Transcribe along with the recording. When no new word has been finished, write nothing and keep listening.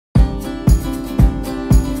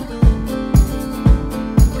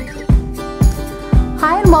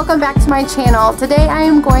welcome back to my channel. Today I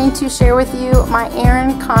am going to share with you my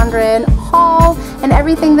Erin Condren haul and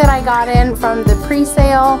everything that I got in from the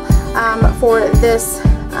pre-sale for this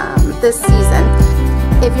season.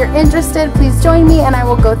 If you're interested, please join me and I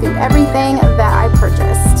will go through everything that I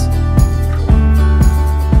purchased.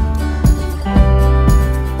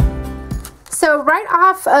 So right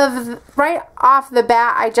off the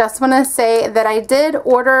bat, I just want to say that I did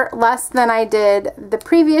order less than I did the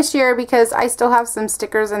previous year because I still have some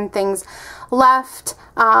stickers and things left,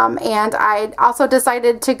 and I also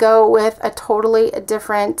decided to go with a totally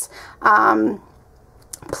different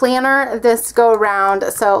planner this go round.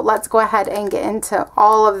 So let's go ahead and get into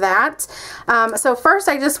all of that. So first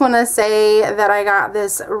I just want to say that I got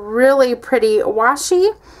this really pretty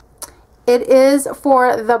washi. It is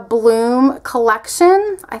for the Bloom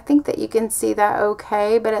collection. I think that you can see that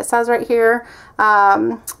okay, but it says right here,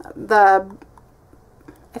 I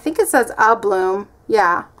think it says a Bloom.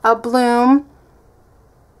 Yeah, a Bloom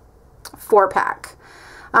 4-pack.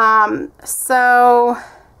 So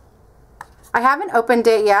I haven't opened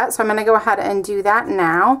it yet, so I'm going to go ahead and do that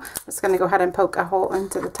now. I'm just going to go ahead and poke a hole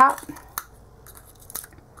into the top.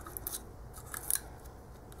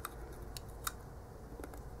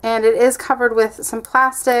 And it is covered with some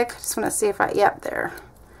plastic. Just want to see if yep, there.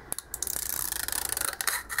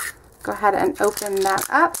 Go ahead and open that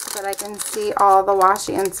up so that I can see all the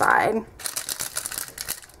washi inside.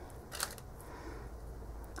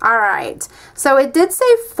 Alright, so it did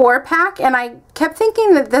say 4-pack, and I kept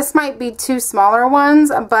thinking that this might be 2 smaller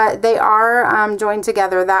ones, but they are joined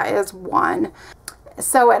together. That is one.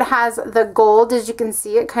 So it has the gold, as you can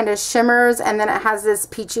see, it kind of shimmers, and then it has this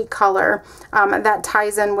peachy color that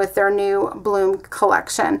ties in with their new Bloom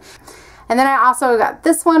collection. And then I also got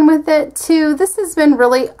this one with it too. This has been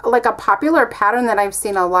really like a popular pattern that I've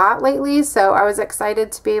seen a lot lately, so I was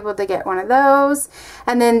excited to be able to get one of those.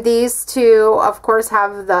 And then these two, of course,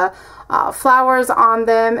 have the flowers on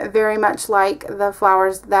them, very much like the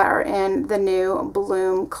flowers that are in the new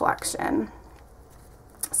Bloom collection.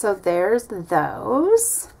 So there's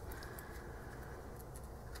those.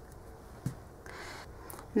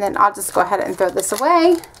 And then I'll just go ahead and throw this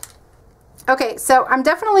away. Okay, so I'm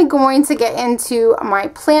definitely going to get into my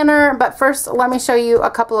planner, but first let me show you a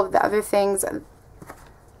couple of the other things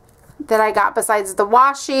that I got besides the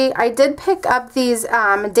washi. I did pick up these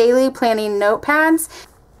daily planning notepads.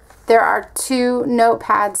 There are 2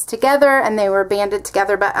 notepads together and they were banded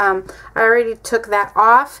together, but I already took that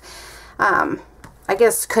off. I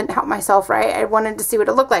guess couldn't help myself, right? I wanted to see what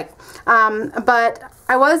it looked like. But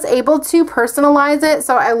I was able to personalize it,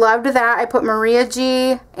 so I loved that. I put Maria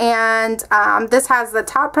G, and this has the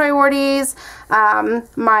top priorities,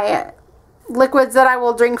 my liquids that I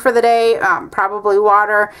will drink for the day, probably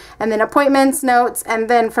water, and then appointments, notes, and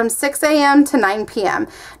then from 6 a.m. to 9 p.m.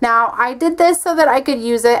 Now, I did this so that I could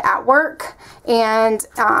use it at work, and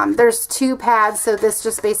there's 2 pads, so this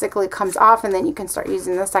just basically comes off, and then you can start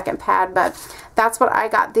using the second pad, but that's what I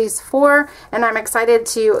got these for, and I'm excited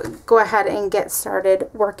to go ahead and get started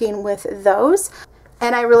working with those.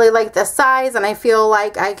 And I really like the size, and I feel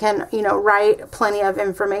like I can, you know, write plenty of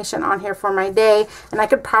information on here for my day. And I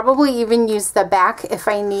could probably even use the back if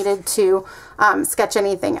I needed to sketch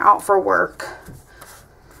anything out for work.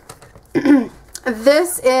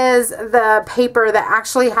 This is the paper that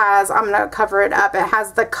actually has, I'm going to cover it up, it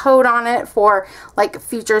has the code on it for like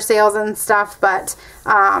future sales and stuff, but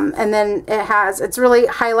and then it's really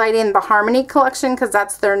highlighting the Harmony collection because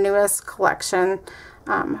that's their newest collection.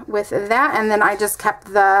 With that, and then I just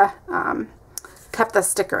kept the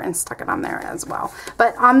sticker and stuck it on there as well.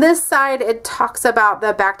 But on this side, it talks about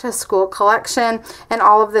the back to school collection and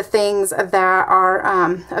all of the things that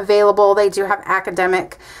are available. They do have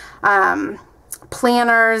academic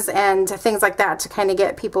planners and things like that to kind of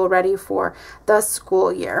get people ready for the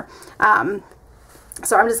school year.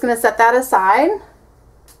 So I'm just going to set that aside.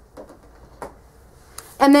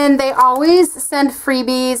 And then they always send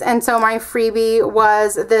freebies, and so my freebie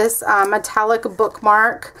was this metallic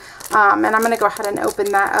bookmark, and I'm going to go ahead and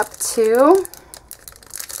open that up too.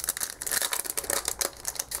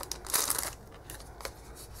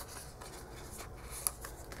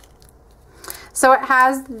 So it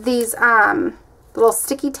has these little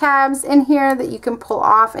sticky tabs in here that you can pull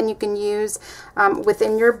off and you can use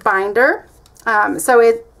within your binder. So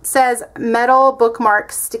it says metal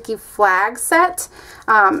bookmark sticky flag set,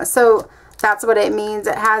 so that's what it means.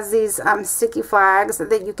 It has these sticky flags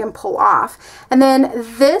that you can pull off, and then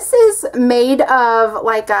this is made of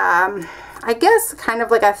like I guess kind of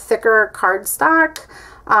like a thicker cardstock,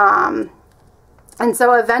 and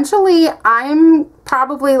so eventually I'm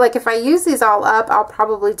probably, like, if I use these all up, I'll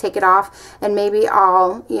probably take it off and maybe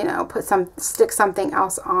I'll, you know, stick something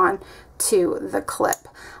else on to the clip.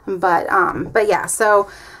 But yeah, so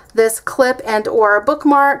this clip and or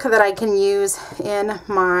bookmark that I can use in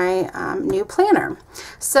my new planner.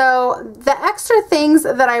 So the extra things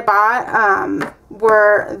that I bought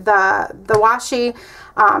were the washi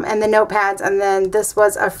and the notepads, and then this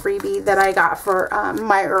was a freebie that I got for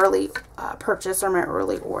my early purchase or my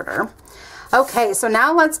early order. Okay, so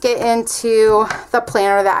now let's get into the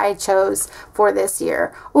planner that I chose for this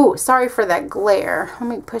year. Ooh, sorry for that glare. Let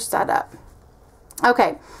me push that up.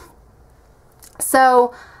 Okay,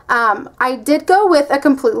 so I did go with a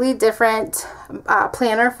completely different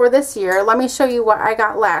planner for this year. Let me show you what I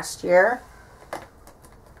got last year.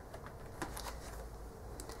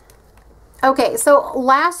 Okay, so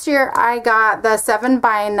last year I got the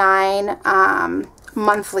 7x9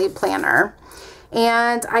 monthly planner.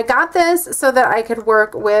 And I got this so that I could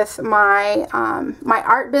work with my my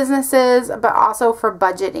art businesses, but also for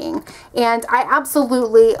budgeting. And I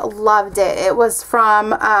absolutely loved it. It was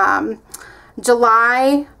from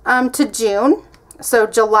July to June. So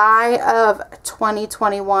July of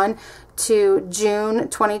 2021 to June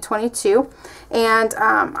 2022. And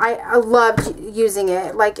I loved using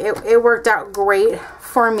it. Like, it worked out great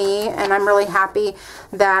for me, and I'm really happy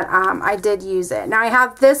that I did use it. Now I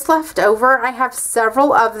have this left over. I have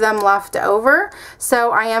several of them left over,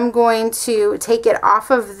 so I am going to take it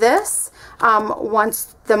off of this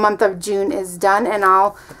once the month of June is done, and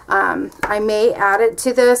I may add it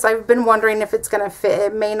to this. I've been wondering if it's gonna fit.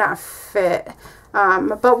 It may not fit,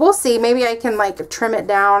 but we'll see. Maybe I can, like, trim it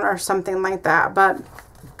down or something like that.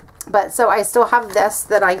 But so I still have this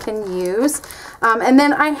that I can use, and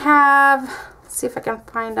then I have, let's see if I can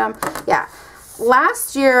find them. Yeah,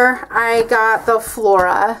 last year I got the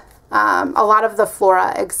Flora, a lot of the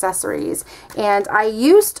Flora accessories, and I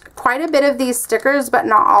used quite a bit of these stickers, but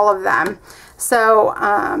not all of them. So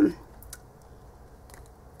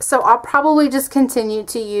so I'll probably just continue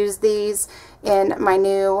to use these in my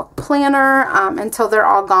new planner until they're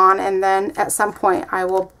all gone, and then at some point I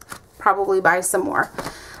will probably buy some more.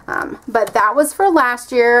 But that was for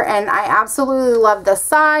last year, and I absolutely loved the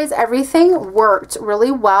size. Everything worked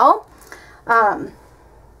really well.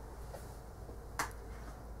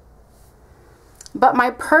 But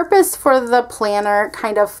my purpose for the planner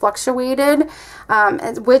kind of fluctuated,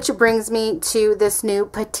 which brings me to this new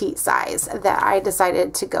petite size that I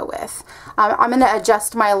decided to go with. I'm going to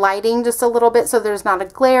adjust my lighting just a little bit so there's not a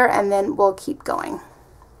glare, and then we'll keep going.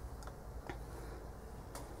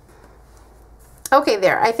 Okay,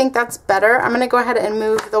 there. I think that's better. I'm going to go ahead and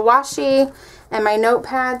move the washi and my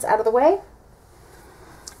notepads out of the way.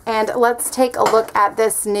 And let's take a look at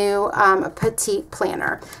this new petite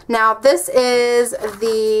planner. Now, this is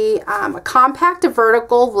the compact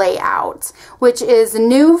vertical layout, which is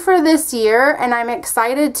new for this year, and I'm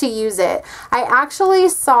excited to use it. I actually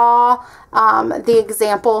saw the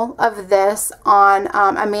example of this on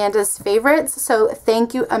Amanda's favorites, so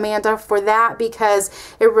thank you, Amanda, for that, because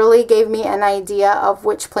it really gave me an idea of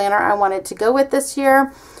which planner I wanted to go with this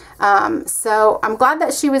year. So I'm glad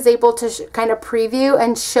that she was able to kind of preview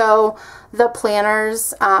and show the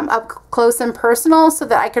planners up close and personal, so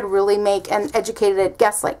that I could really make an educated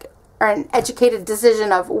guess, or an educated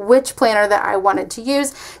decision of which planner that I wanted to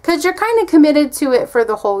use, because you're kind of committed to it for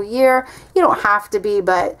the whole year. You don't have to be,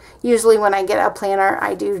 but usually when I get a planner,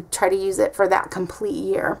 I do try to use it for that complete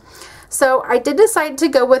year. So I did decide to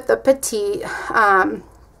go with the petite,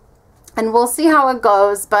 and we'll see how it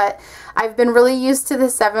goes, but I've been really used to the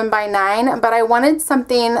 7x9, but I wanted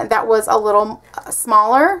something that was a little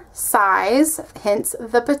smaller size, hence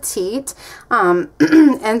the petite.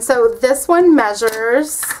 And so this one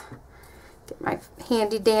measures, get my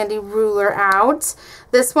handy dandy ruler out.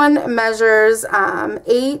 This one measures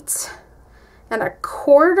 8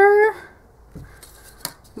 1/4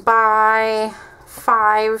 by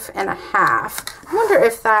 5 1/2. I wonder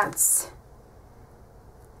if that's,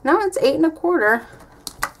 no, it's 8 1/4.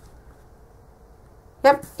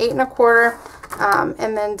 Yep, 8 1/4,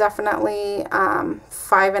 and then definitely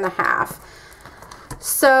 5 1/2.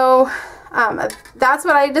 So that's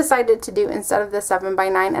what I decided to do instead of the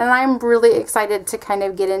 7x9, and I'm really excited to kind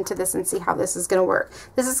of get into this and see how this is going to work.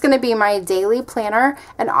 This is going to be my daily planner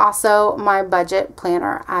and also my budget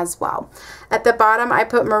planner as well. At the bottom, I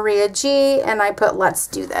put Maria G, and I put Let's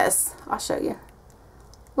Do This. I'll show you.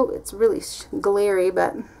 Oh, it's really glary,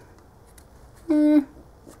 but there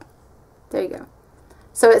you go.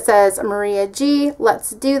 So it says Maria G, Let's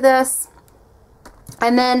Do This.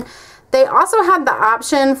 And then they also had the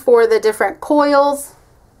option for the different coils.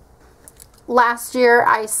 last year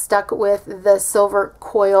I stuck with the silver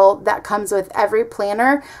coil that comes with every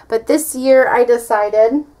planner, but this year I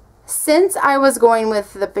decided, since I was going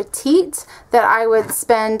with the petite, that I would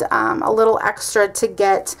spend a little extra to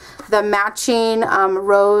get the matching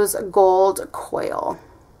rose gold coil.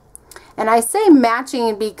 And I say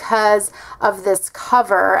matching because of this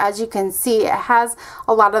cover. As you can see, it has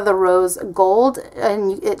a lot of the rose gold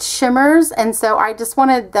and it shimmers, and so I just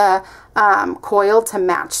wanted the coil to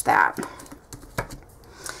match that.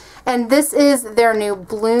 And this is their new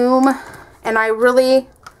Bloom, and I really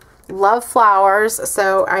love flowers,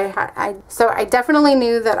 so I definitely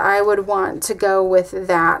knew that I would want to go with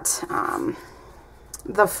that,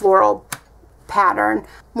 the floral pattern,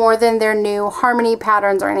 more than their new harmony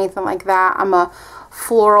patterns or anything like that. I'm a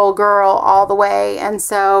floral girl all the way, and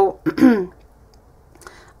so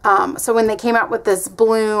so when they came out with this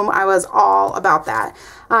Bloom, I was all about that.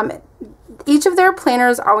 Each of their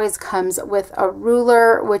planners always comes with a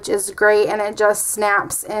ruler, which is great, and it just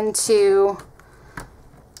snaps into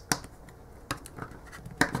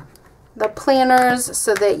the planners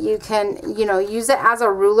so that you can, you know, use it as a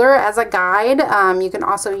ruler, as a guide. You can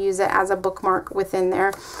also use it as a bookmark within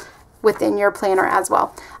there, within your planner as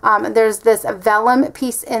well. There's this vellum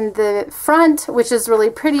piece in the front, which is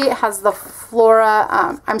really pretty. It has the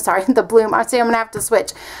flora, I'm sorry, the Bloom. I say I'm gonna have to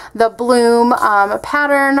switch. The Bloom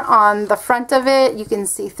pattern on the front of it. You can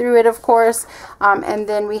see through it, of course. And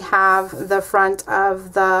then we have the front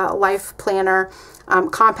of the Life Planner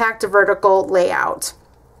compact vertical layout.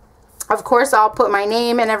 Of course, I'll put my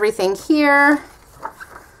name and everything here.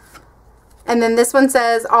 And then this one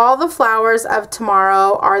says, all the flowers of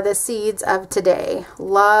tomorrow are the seeds of today.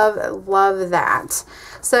 Love, love that.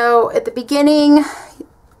 So at the beginning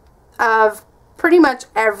of pretty much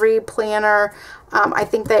every planner, I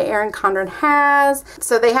think that Erin Condren has.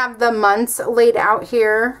 So they have the months laid out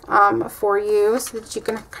here for you so that you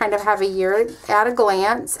can kind of have a year at a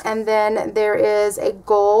glance. And then there is a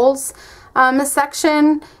goals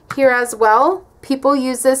section here as well. People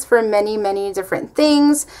use this for many, many different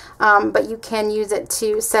things, but you can use it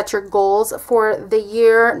to set your goals for the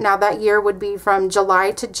year. Now that year would be from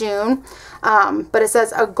July to June, but it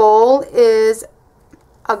says a goal is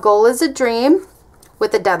a dream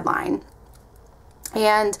with a deadline.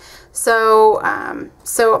 And so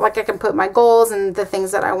like I can put my goals and the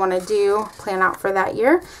things that I want to do, plan out for that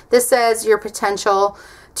year. This says your potential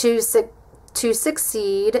to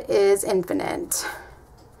succeed is infinite.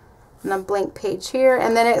 And a blank page here,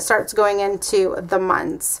 and then it starts going into the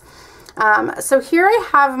months. So here I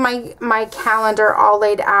have my calendar all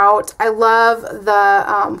laid out. I love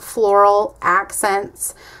the floral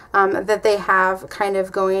accents that they have kind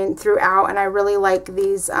of going throughout, and I really like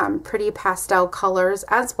these pretty pastel colors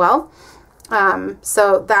as well.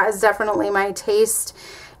 So that is definitely my taste.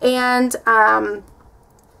 And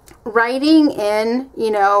writing in,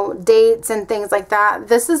 you know, dates and things like that,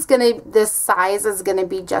 this size is gonna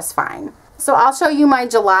be just fine. So I'll show you my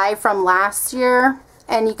July from last year,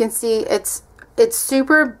 and you can see it's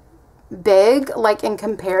super big, like in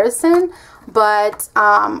comparison, but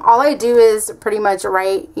all I do is pretty much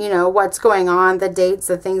write, you know, what's going on, the dates,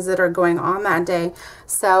 the things that are going on that day.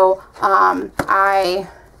 So I'm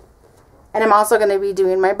also going to be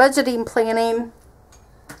doing my budgeting planning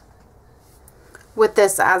with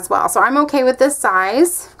this as well. So I'm okay with this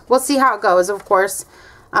size. We'll see how it goes, of course.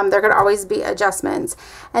 There could always be adjustments.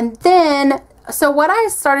 And then, so what I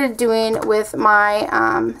started doing with my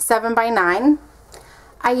 7x9,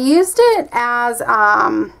 I used it as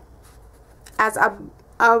a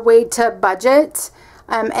way to budget.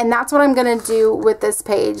 And that's what I'm going to do with this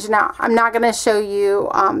page. Now, I'm not going to show you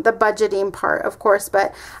the budgeting part, of course,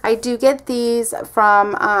 but I do get these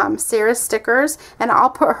from Sarah's Stickers, and I'll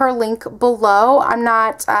put her link below. I'm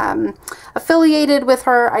not affiliated with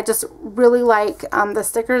her. I just really like the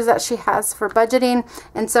stickers that she has for budgeting,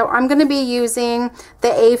 and so I'm going to be using the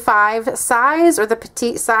A5 size or the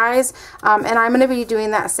petite size, and I'm going to be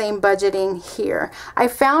doing that same budgeting here. I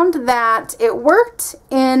found that it worked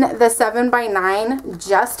in the 7x9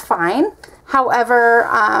 just fine. However,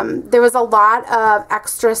 there was a lot of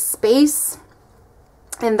extra space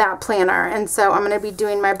in that planner, and so I'm going to be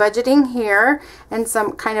doing my budgeting here and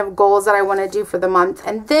some kind of goals that I want to do for the month,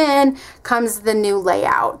 and then comes the new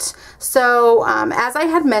layout. So as I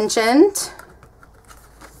had mentioned,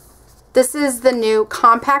 this is the new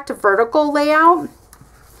compact vertical layout.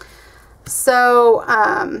 So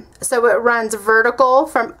so it runs vertical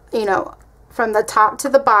from, you know, from the top to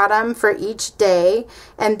the bottom for each day,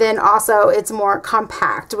 and then also it's more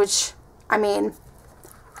compact, which, I mean,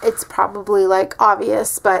 it's probably like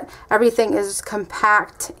obvious, but everything is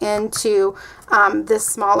compact into this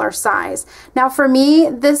smaller size. Now for me,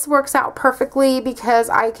 this works out perfectly because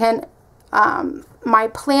I can, my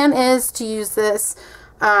plan is to use this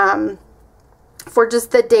for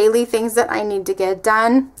just the daily things that I need to get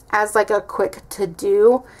done as like a quick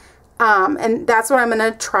to-do. And that's what I'm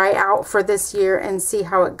going to try out for this year and see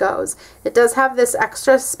how it goes. It does have this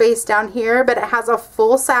extra space down here, but it has a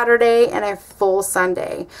full Saturday and a full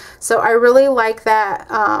Sunday. So I really like that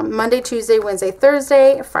Monday, Tuesday, Wednesday,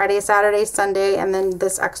 Thursday, Friday, Saturday, Sunday, and then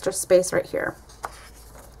this extra space right here.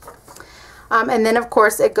 And then of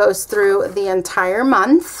course it goes through the entire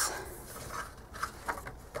month.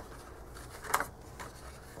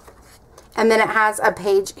 And then it has a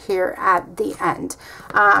page here at the end.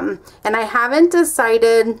 And I haven't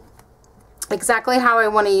decided exactly how I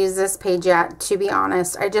want to use this page yet, to be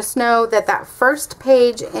honest. I just know that that first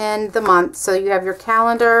page in the month, so you have your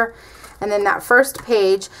calendar, and then that first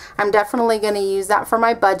page, I'm definitely going to use that for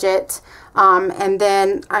my budget. And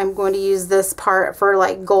then I'm going to use this part for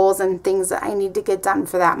like goals and things that I need to get done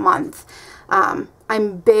for that month.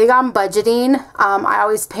 I'm big on budgeting. I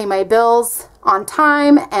always pay my bills on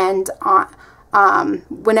time, and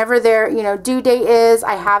whenever their due date is,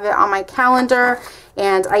 I have it on my calendar,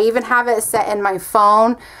 and I even have it set in my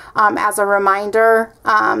phone as a reminder.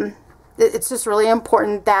 It's just really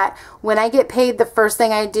important that when I get paid, the first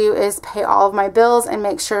thing I do is pay all of my bills and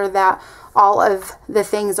make sure that all of the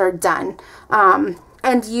things are done.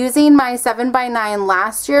 And using my 7x9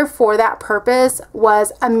 last year for that purpose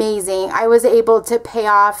was amazing. I was able to pay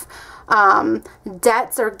off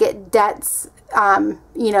debts or get debts,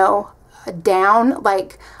 down.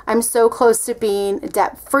 Like, I'm so close to being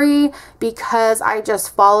debt free because I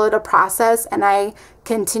just followed a process, and I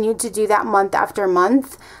continued to do that month after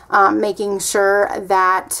month, making sure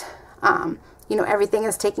that everything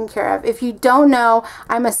is taken care of. If you don't know,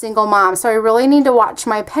 I'm a single mom, so I really need to watch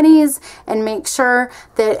my pennies and make sure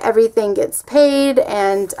that everything gets paid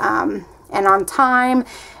and on time.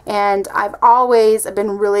 And I've always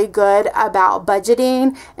been really good about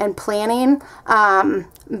budgeting and planning.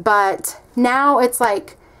 But now it's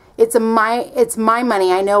like, it's my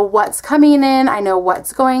money. I know what's coming in, I know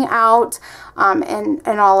what's going out, and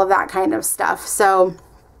all of that kind of stuff. So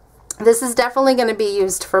this is definitely going to be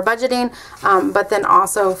used for budgeting, but then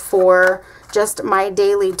also for just my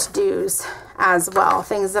daily to-dos as well,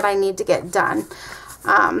 things that I need to get done.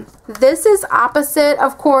 This is opposite,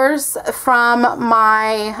 of course, from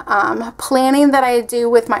my planning that I do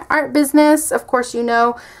with my art business. Of course,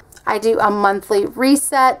 I do a monthly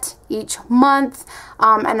reset each month,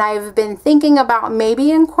 and I've been thinking about maybe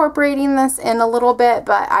incorporating this in a little bit,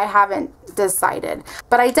 but I haven't decided.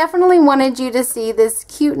 But I definitely wanted you to see this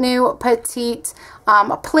cute new petite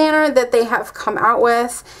planner that they have come out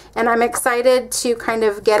with, and I'm excited to kind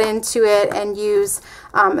of get into it and use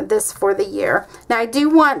this for the year. Now, I do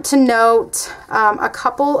want to note a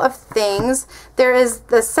couple of things. There is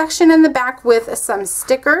the section in the back with some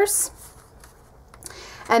stickers.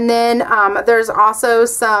 And then there's also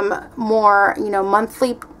some more,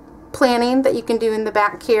 monthly planning that you can do in the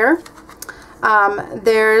back here.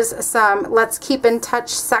 There's some Let's Keep in Touch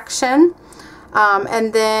section.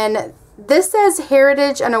 And then this says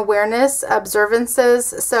Heritage and Awareness Observances.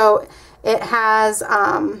 So it has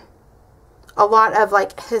a lot of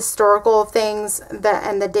like historical things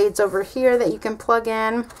and the dates over here that you can plug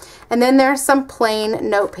in. And then there's some plain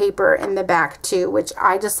note paper in the back too, which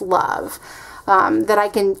I just love. That I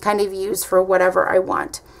can kind of use for whatever I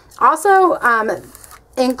want. Also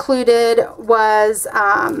included was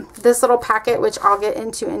this little packet, which I'll get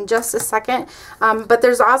into in just a second. But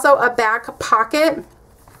there's also a back pocket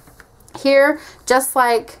here, just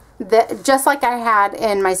like I had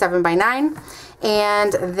in my 7x9.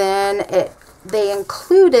 And then they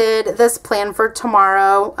included this plan for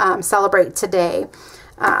tomorrow, Celebrate Today.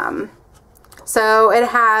 So it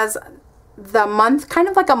has the month, kind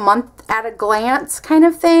of like a month at a glance kind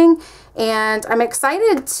of thing, and I'm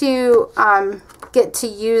excited to get to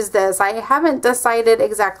use this. I haven't decided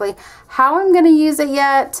exactly how I'm going to use it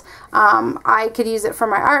yet. I could use it for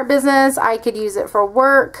my art business, I could use it for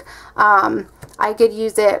work, I could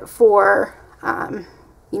use it for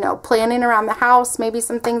planning around the house, maybe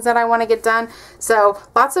some things that I want to get done. So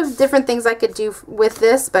lots of different things I could do with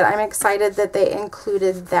this, but I'm excited that they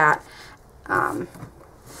included that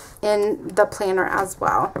in the planner as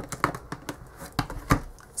well.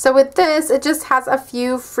 So with this, it just has a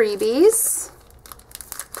few freebies.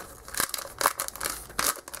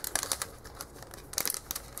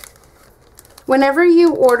 Whenever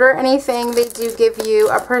you order anything, they do give you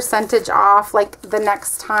a percentage off, like the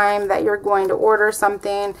next time that you're going to order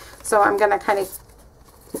something. So I'm going to kind of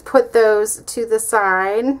put those to the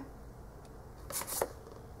side.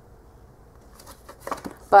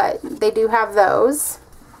 But they do have those.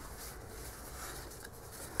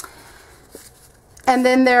 And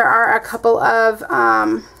then there are a couple of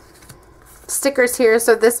stickers here.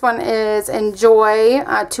 So this one is enjoy,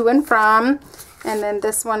 to and from. And then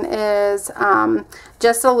this one is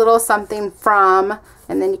just a little something from,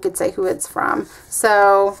 and then you could say who it's from.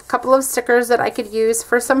 So a couple of stickers that I could use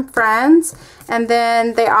for some friends. And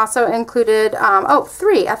then they also included, oh,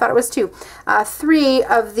 3. I thought it was 2. 3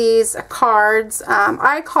 of these cards.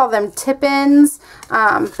 I call them tip-ins,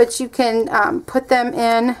 but you can put them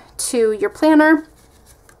in to your planner.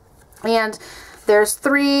 And there's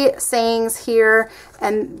 3 sayings here,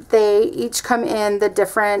 and they each come in the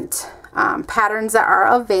different patterns that are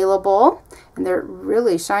available, and they're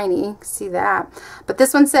really shiny. See that? But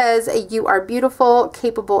this one says, you are beautiful,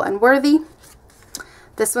 capable, and worthy.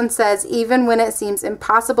 This one says, even when it seems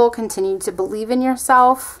impossible, continue to believe in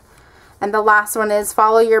yourself. And the last one is,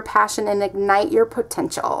 follow your passion and ignite your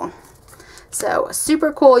potential. So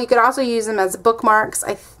super cool. You could also use them as bookmarks.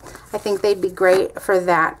 I think they'd be great for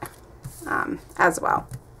that as well.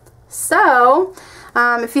 So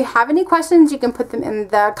if you have any questions, you can put them in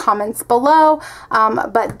the comments below.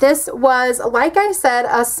 But this was, like I said,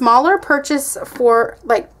 a smaller purchase for,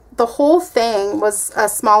 like, the whole thing was a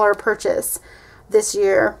smaller purchase this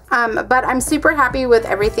year. But I'm super happy with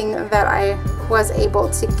everything that I was able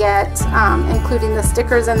to get, including the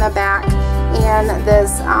stickers in the back and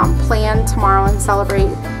this plan tomorrow and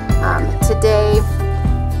celebrate today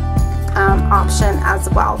option as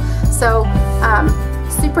well. So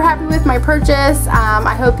super happy with my purchase.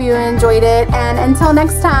 I hope you enjoyed it, and until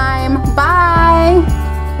next time, bye.